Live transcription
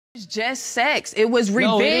just sex. It was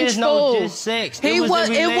revengeful. No, it is no just sex. It was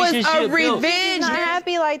a revenge. Not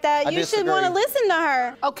happy like that. You should want to listen to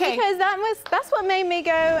her. Okay. Because that's what made me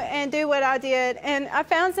go and do what I did. And I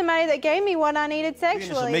found somebody that gave me what I needed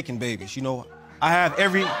sexually. Making babies, you know. I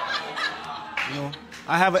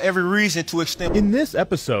have every reason to extend. In this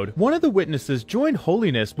episode, one of the witnesses joined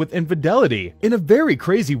holiness with infidelity in a very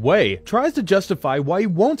crazy way, tries to justify why he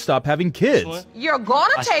won't stop having kids. You're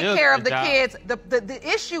gonna take care of the kids. The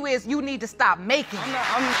issue is you need to stop making.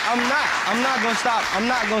 I'm not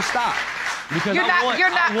gonna stop. Because you're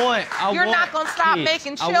not gonna stop kids.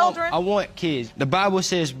 making children. I want kids. The Bible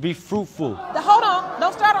says be fruitful. Hold on,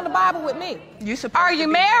 don't start on the Bible with me. Are you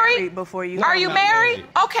married? Are you married?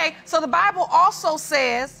 Okay, so the Bible also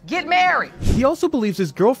says get married. He also believes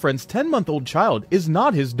his girlfriend's 10-month-old child is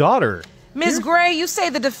not his daughter. Ms. Gray, you say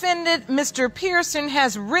the defendant, Mr. Pearson,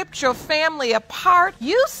 has ripped your family apart.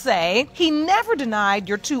 You say he never denied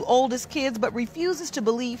your two oldest kids, but refuses to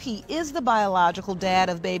believe he is the biological dad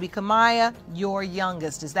of baby Kamaya, your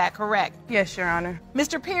youngest. Is that correct? Yes, Your Honor.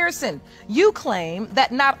 Mr. Pearson, you claim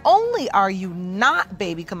that not only are you not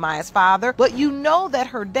baby Kamaya's father, but you know that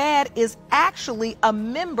her dad is actually a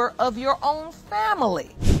member of your own family.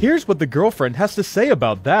 Here's what the girlfriend has to say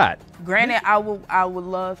about that. Granted, I would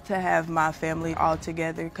love to have my family all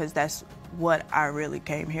together because that's what I really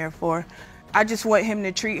came here for. I just want him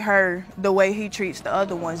to treat her the way he treats the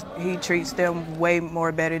other ones. He treats them way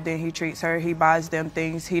more better than he treats her. He buys them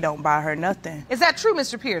things. He don't buy her nothing. Is that true,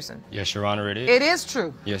 Mr. Pearson? Yes, Your Honor, it is. It is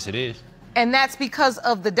true. Yes, it is. And that's because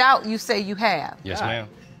of the doubt you say you have. Yes, ma'am.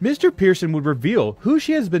 Mr. Pearson would reveal who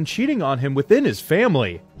she has been cheating on him within his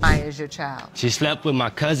family. I is your child. She slept with my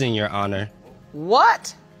cousin, Your Honor.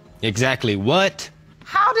 What? Exactly what?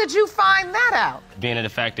 How did you find that out? Being of the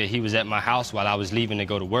fact that he was at my house while I was leaving to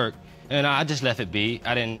go to work, and I just left it be.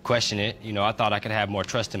 I didn't question it. You know, I thought I could have more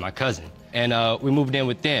trust in my cousin. And we moved in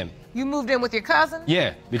with them. You moved in with your cousin?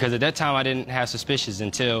 Yeah, because at that time I didn't have suspicions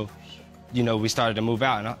until, you know, we started to move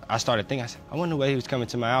out, and I started thinking, I wonder what he was coming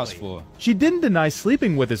to my house for. She didn't deny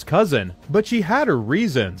sleeping with his cousin, but she had her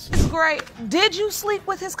reasons. It's great. Did you sleep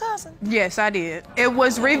with his cousin? Yes, I did. It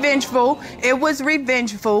was revengeful. It was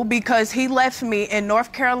revengeful because he left me in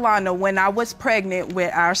North Carolina when I was pregnant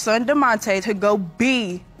with our son DeMonte to go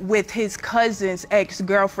be with his cousin's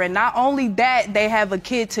ex-girlfriend. Not only that, they have a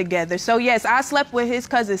kid together. So yes, I slept with his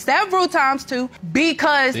cousin several times too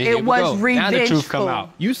because it was revengeful. Now the truth come out.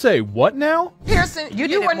 You say what now? Pearson,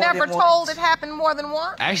 you were never told it happened more than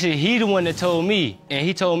once? Actually, he the one that told me, and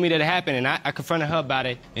he told me that it happened, and I confronted her about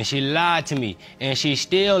it, and she lied to me, and she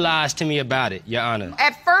still lies to me about it, Your Honor.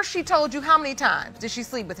 At first, she told you how many times did she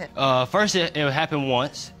sleep with him? First, it happened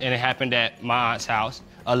once, and it happened at my aunt's house,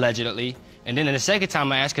 allegedly. And then the second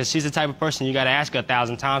time I asked, because she's the type of person you got to ask her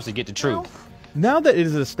 1,000 times to get the truth. Now that it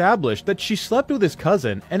is established that she slept with his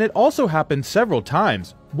cousin, and it also happened several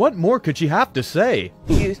times, what more could she have to say?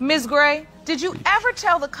 Ms. Gray, did you ever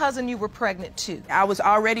tell the cousin you were pregnant too? I was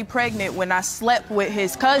already pregnant when I slept with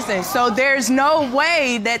his cousin, so there's no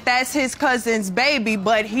way that that's his cousin's baby,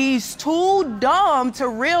 but he's too dumb to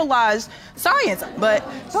realize science. But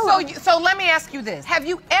so let me ask you this. Have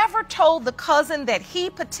you ever told the cousin that he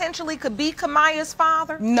potentially could be Kamaya's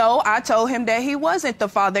father? No, I told him that he wasn't the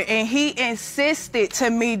father, and he insisted to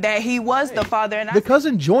me that he was the father. And the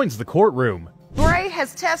cousin joins the courtroom. Gray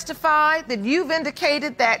has testified that you've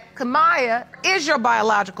indicated that Kamaya is your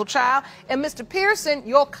biological child, and Mr. Pearson,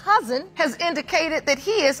 your cousin, has indicated that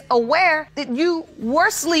he is aware that you were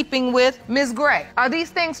sleeping with Ms. Gray. Are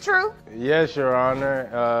these things true? Yes, Your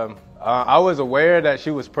Honor. I was aware that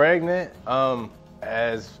she was pregnant.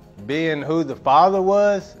 As being who the father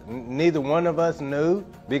was, neither one of us knew,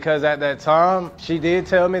 because at that time she did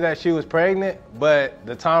tell me that she was pregnant, but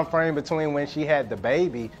the time frame between when she had the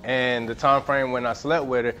baby and the time frame when I slept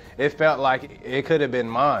with her, it felt like it could have been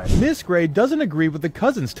mine. Miss Gray doesn't agree with the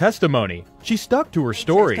cousin's testimony. She stuck to her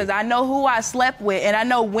story. Because I know who I slept with and I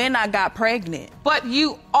know when I got pregnant. But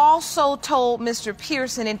you also told Mr.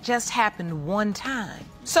 Pearson it just happened one time.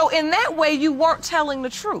 So in that way, you weren't telling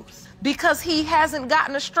the truth because he hasn't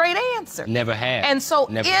gotten a straight answer. Never have. And so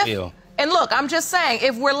never will. And look, I'm just saying,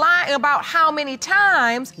 if we're lying about how many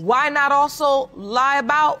times, why not also lie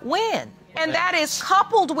about when? And that is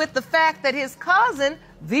coupled with the fact that his cousin,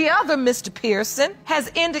 the other Mr. Pearson,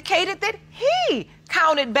 has indicated that he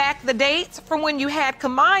counted back the dates from when you had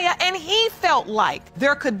Kamaya, and he felt like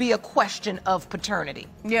there could be a question of paternity.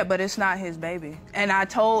 Yeah, but it's not his baby. And I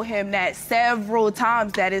told him that several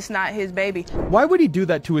times that it's not his baby. Why would he do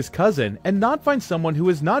that to his cousin and not find someone who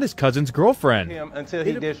is not his cousin's girlfriend? Until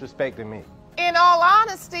he disrespected me. In all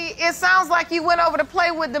honesty, it sounds like you went over to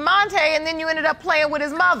play with DeMonte and then you ended up playing with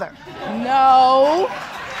his mother. No.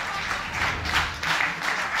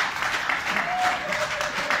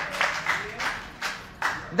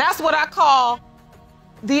 That's what I call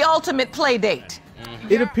the ultimate play date.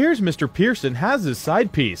 It appears Mr. Pearson has his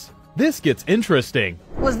side piece. This gets interesting.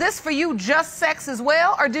 Was this for you just sex as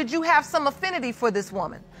well, or did you have some affinity for this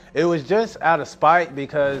woman? It was just out of spite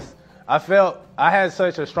because I felt I had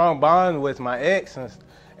such a strong bond with my ex,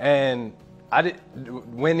 and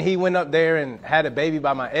when he went up there and had a baby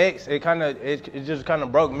by my ex, it just kind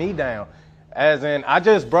of broke me down. As in, I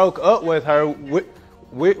just broke up with her.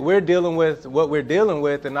 We're dealing with what we're dealing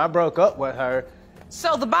with, and I broke up with her.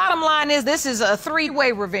 So the bottom line is this is a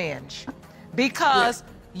three-way revenge because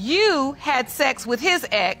you had sex with his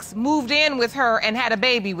ex, moved in with her, and had a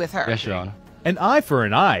baby with her. Yes, Your Honor. An eye for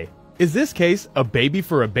an eye. Is this case a baby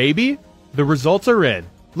for a baby? The results are in.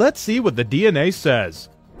 Let's see what the DNA says.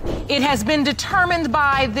 It has been determined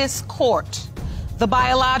by this court. The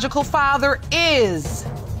biological father is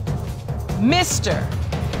Mr.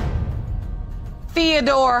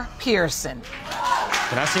 Theodore Pearson.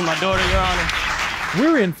 Can I see my daughter, Your Honor?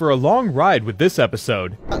 We're in for a long ride with this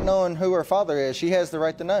episode. Not knowing who her father is, she has the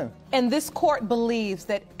right to know. And this court believes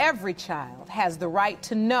that every child has the right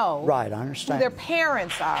to know Right, I who understand. their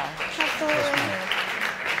parents are. Absolutely.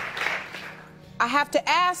 I have to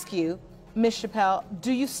ask you, Ms. Chappelle,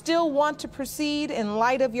 do you still want to proceed in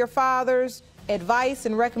light of your father's advice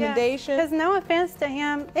and recommendation? Because no offense to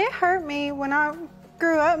him, it hurt me when I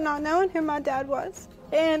grew up not knowing who my dad was.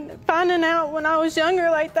 And finding out when I was younger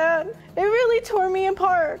like that, it really tore me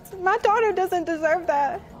apart. My daughter doesn't deserve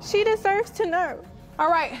that. She deserves to know. All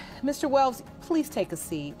right, Mr. Wells, please take a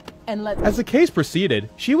seat and let As the case proceeded,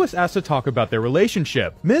 she was asked to talk about their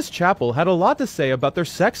relationship. Ms. Chappell had a lot to say about their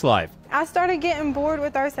sex life. I started getting bored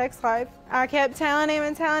with our sex life. I kept telling him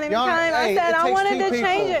and telling him and Y'all, telling him. hey, I said it I takes wanted two to people.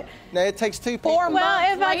 change it. No, it takes two people. 4 Well,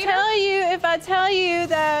 months if I later? tell you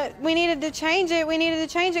that we needed to change it, we needed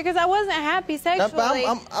to change it because I wasn't happy No, sexually.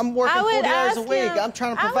 but I'm working I would 40 hours a ask week. him- I'm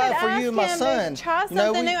trying to I would provide for ask you and my him son. To try You know,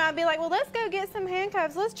 something we- new. I'd be like, well, let's go get some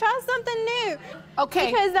handcuffs. Let's try something new. Okay.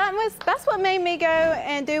 Because that's what made me go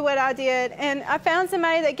and do what I did. And I found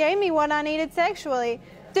somebody that gave me what I needed sexually.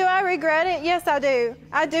 Do I regret it? Yes, I do.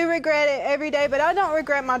 I do regret it every day, but I don't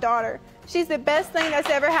regret my daughter. She's the best thing that's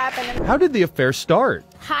ever happened to me. How did the affair start?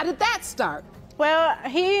 How did that start? Well,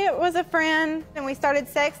 he was a friend, and we started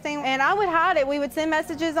sexting, and I would hide it. We would send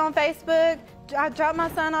messages on Facebook. I'd drop my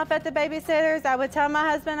son off at the babysitter's. I would tell my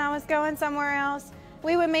husband I was going somewhere else.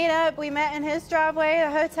 We would meet up. We met in his driveway, a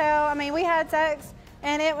hotel. I mean, we had sex,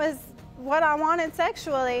 and it was what I wanted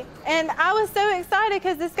sexually. And I was so excited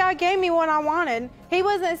because this guy gave me what I wanted. He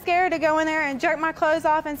wasn't scared to go in there and jerk my clothes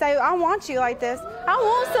off and say, I want you like this. I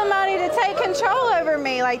want somebody to take control over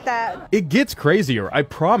me like that. It gets crazier, I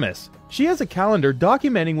promise. She has a calendar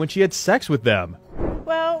documenting when she had sex with them.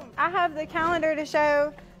 Well, I have the calendar to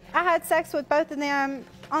show I had sex with both of them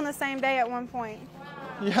on the same day at one point.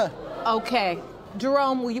 Yeah. Okay.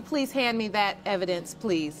 Jerome, will you please hand me that evidence,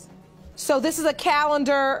 please? So this is a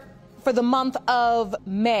calendar for the month of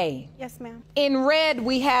May. Yes, ma'am. In red,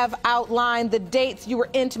 we have outlined the dates you were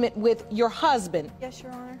intimate with your husband. Yes,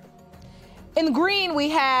 Your Honor. In green, we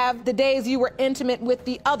have the days you were intimate with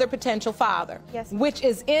the other potential father, Yes, ma'am. which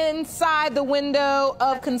is inside the window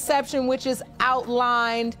of conception, which is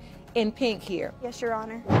outlined in pink here. Yes, Your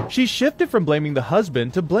Honor. She shifted from blaming the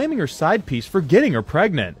husband to blaming her side piece for getting her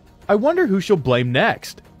pregnant. I wonder who she'll blame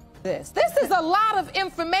next. This is a lot of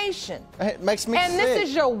information. It makes me And sick. this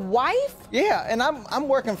is your wife? Yeah, and I'm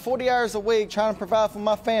working 40 hours a week trying to provide for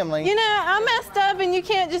my family. You know, I messed up and you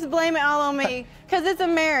can't just blame it all on me because it's a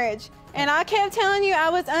marriage. And I kept telling you I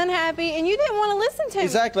was unhappy and you didn't want to listen to me.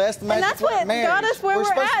 Exactly, that's the magic And that's what marriage. got us where We're we're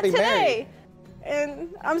supposed to at be today. And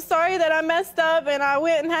I'm sorry that I messed up and I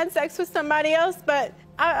went and had sex with somebody else, but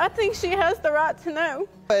I think she has the right to know.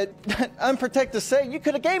 But unprotected sex, you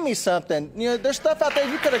could have gave me something. You know, there's stuff out there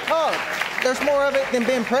you could have caught. There's more of it than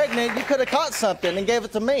being pregnant. You could have caught something and gave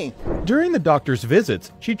it to me. During the doctor's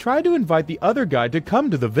visits, she tried to invite the other guy to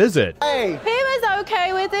come to the visit. Hey, He was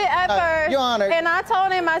okay with it at first. Your Honor. And I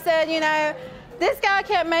told him, I said, you know, this guy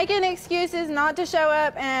kept making excuses not to show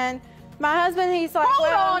up. And my husband, he's like,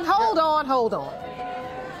 Hold on.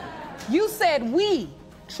 You said we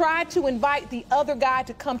tried to invite the other guy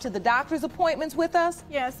to come to the doctor's appointments with us?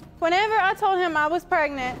 Yes. Whenever I told him I was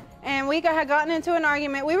pregnant and we had gotten into an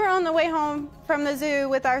argument, we were on the way home from the zoo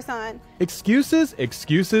with our son. Excuses,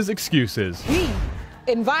 excuses, excuses. We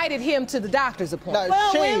invited him to the doctor's appointment. No,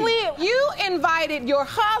 Well, she. when You invited your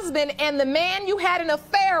husband and the man you had an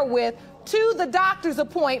affair with to the doctor's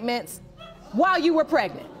appointments while you were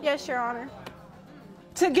pregnant? Yes, Your Honor.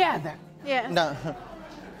 Together? Yes. No.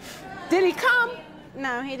 Did he come?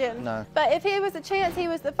 No, he didn't. No. But if he was a chance he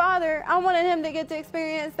was the father, I wanted him to get to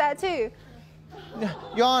experience that too.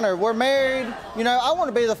 Your Honor, we're married. You know, I want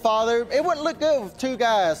to be the father. It wouldn't look good with two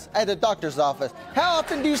guys at the doctor's office. How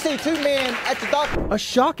often do you see two men at the doctor? A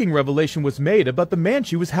shocking revelation was made about the man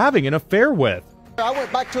she was having an affair with. I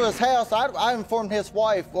went back to his house. I informed his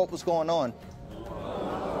wife what was going on.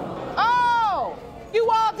 Oh, you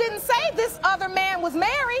all didn't say this other man was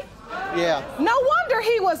married. Yeah. No wonder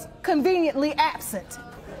he was conveniently absent.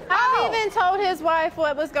 I've even told his wife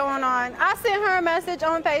what was going on. I sent her a message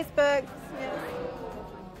on Facebook. Yes.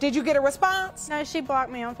 Did you get a response? No, she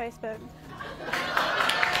blocked me on Facebook.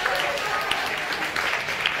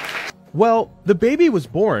 Well, the baby was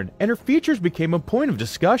born, and her features became a point of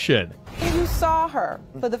discussion. When you saw her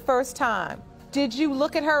for the first time, did you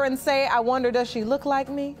look at her and say, I wonder, does she look like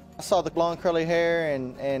me? I saw the blonde curly hair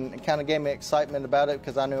and it kind of gave me excitement about it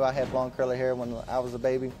because I knew I had blonde curly hair when I was a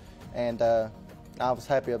baby, and I was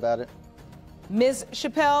happy about it. Ms.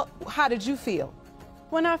 Chappelle, how did you feel?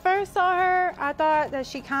 When I first saw her, I thought that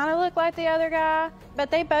she kind of looked like the other guy,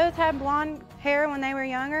 but they both had blonde hair when they were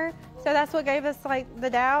younger, so that's what gave us like the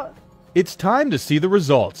doubt. It's time to see the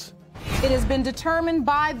results. It has been determined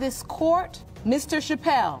by this court, Mr.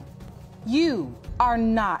 Chappelle, you are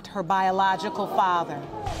not her biological father.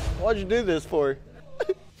 Why'd you do this for?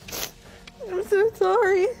 I'm so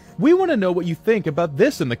sorry. We want to know what you think about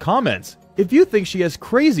this in the comments. If you think she has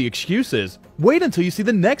crazy excuses, wait until you see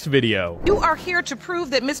the next video. You are here to prove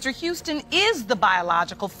that Mr. Houston is the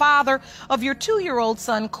biological father of your 2-year-old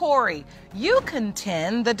son, Corey. You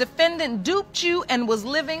contend the defendant duped you and was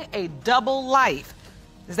living a double life.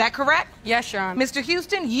 Is that correct? Yes, Your Honor. Mr.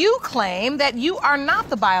 Houston, you claim that you are not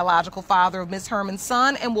the biological father of Ms. Herman's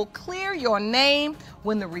son and will clear your name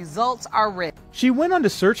when the results are ready. She went on to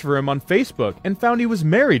search for him on Facebook and found he was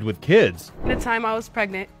married with kids. The time I was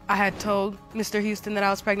pregnant, I had told Mr. Houston that I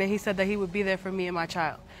was pregnant. He said that he would be there for me and my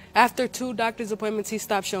child. After 2 doctor's appointments, he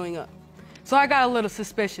stopped showing up. So I got a little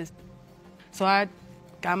suspicious. So I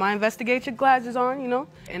got my investigation glasses on, you know,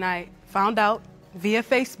 and I found out via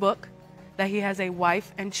Facebook that he has a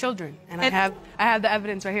wife and children. And I have the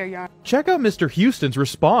evidence right here, Your Honor. Check out Mr. Houston's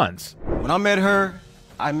response. When I met her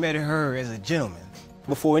as a gentleman.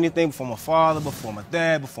 Before anything, before my father, before my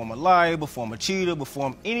dad, before my liar, before my cheater,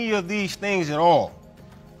 before any of these things at all.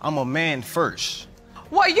 I'm a man first.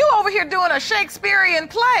 Well, you over here doing a Shakespearean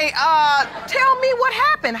play. Tell me what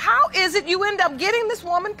happened. How is it you end up getting this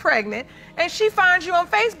woman pregnant and she finds you on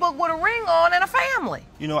Facebook with a ring on and a family?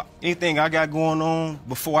 You know, anything I got going on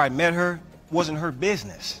before I met her wasn't her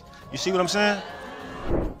business. You see what I'm saying?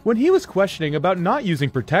 When he was questioning about not using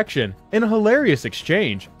protection, in a hilarious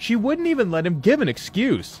exchange, she wouldn't even let him give an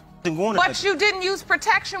excuse. But you didn't use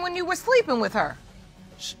protection when you were sleeping with her.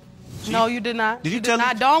 No, you did not. Did you tell me?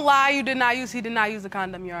 Don't lie. He did not use a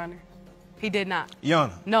condom, Your Honor. He did not. Your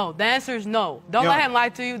Honor. No, the answer is no. Don't Your let him lie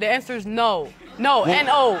to you. The answer is no. No,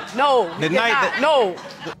 N-O. No. The night that... No.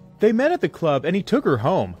 They met at the club and he took her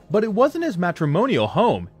home, but it wasn't his matrimonial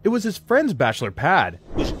home. It was his friend's bachelor pad.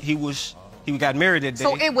 He got married that day.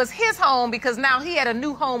 So it was his home because now he had a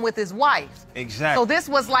new home with his wife. Exactly. So this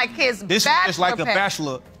was like his This is like a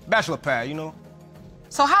bachelor pad, you know?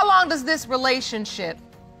 So how long does this relationship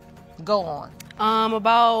go on?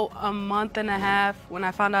 About a month and a half. When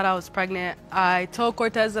I found out I was pregnant, I told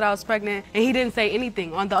Cortez that I was pregnant, and he didn't say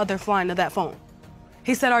anything on the other line of that phone.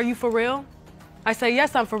 He said, "Are you for real?" I said,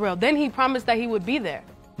 "Yes, I'm for real." Then he promised that he would be there.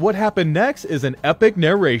 What happened next is an epic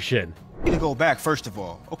narration. I need to go back, first of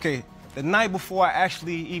all. Okay, the night before I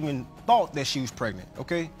actually even thought that she was pregnant,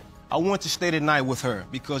 okay? I went to stay the night with her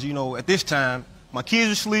because, you know, at this time, my kids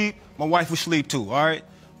were asleep, my wife was asleep too, all right?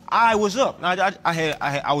 I was up.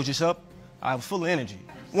 I was just up. I was full of energy.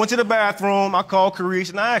 Went to the bathroom, I called Carice,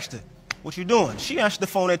 and I asked her, "What you doing?" She answered the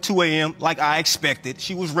phone at 2 a.m. like I expected.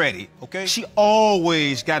 She was ready, okay? She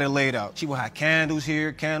always got it laid out. She would have candles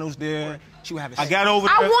here, candles there. She would have it. I got over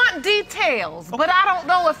there. I want details, but I don't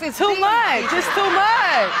know if it's Too much. It's too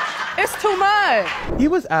much. It's too much. He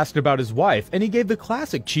was asked about his wife, and he gave the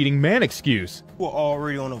classic cheating man excuse. We were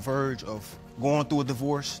already on the verge of going through a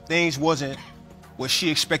divorce. Things wasn't what she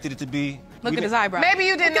expected it to be. Look at his eyebrows. Maybe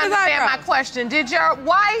you didn't understand my question. Did your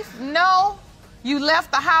wife know you left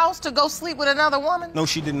the house to go sleep with another woman? No,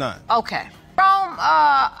 she did not. Okay. Rome,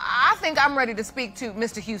 I think I'm ready to speak to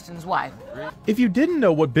Mr. Houston's wife. If you didn't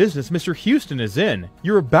know what business Mr. Houston is in,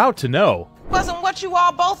 you're about to know. Wasn't what you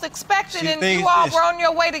all both expected, and you all were on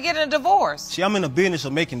your way to getting a divorce. See, I'm in the business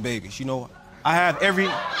of making babies, you know. I have every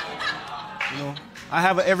I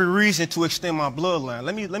have every reason to extend my bloodline.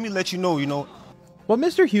 Let me let you know, While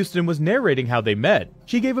Mr. Houston was narrating how they met,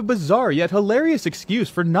 she gave a bizarre yet hilarious excuse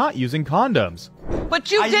for not using condoms. But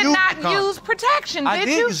you did not use protection, did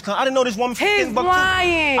you? I didn't know this woman from He's Timbuktu.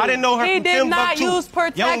 lying. I didn't know her He from did not Timbuktu. use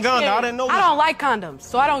protection. Young Gunga, I didn't know this. I don't like condoms,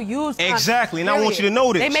 so I don't use condoms. Exactly, and I want you to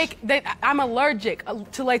know this. I'm allergic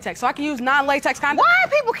to latex, so I can use non-latex condoms. Why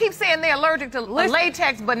people keep saying they're allergic to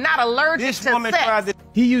latex but not allergic to sex?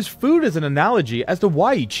 He used food as an analogy as to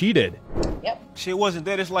why he cheated. Yep. Shit wasn't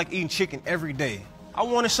that. It's like eating chicken every day. I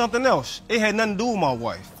wanted something else. It had nothing to do with my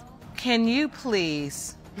wife. Can you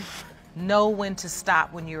please know when to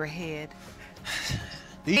stop when you're ahead?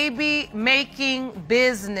 Baby making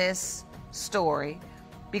business story,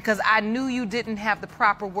 because I knew you didn't have the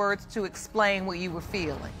proper words to explain what you were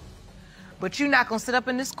feeling. But you're not gonna sit up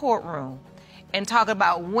in this courtroom and talk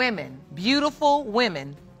about women, beautiful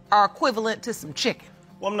women, are equivalent to some chicken.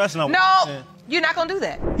 Well, that's not what No, I'm saying. you're not gonna do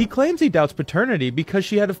that. He claims he doubts paternity because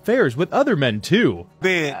she had affairs with other men too.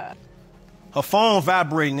 Bed, her phone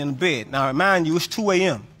vibrating in the bed. Now, remind you, it's 2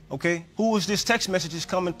 a.m., okay? Who is this text messages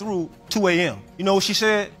coming through 2 a.m.? You know what she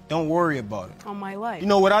said? Don't worry about it. On my life. You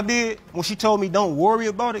know what I did when she told me don't worry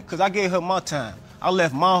about it? Because I gave her my time. I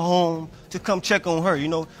left my home to come check on her, She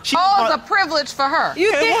it's a privilege for her.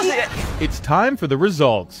 It's time for the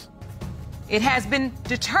results. It has been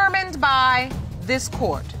determined by this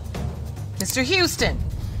court. Mr. Houston,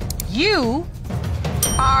 you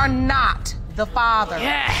are not the father.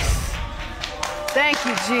 Yes. Thank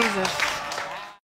you, Jesus.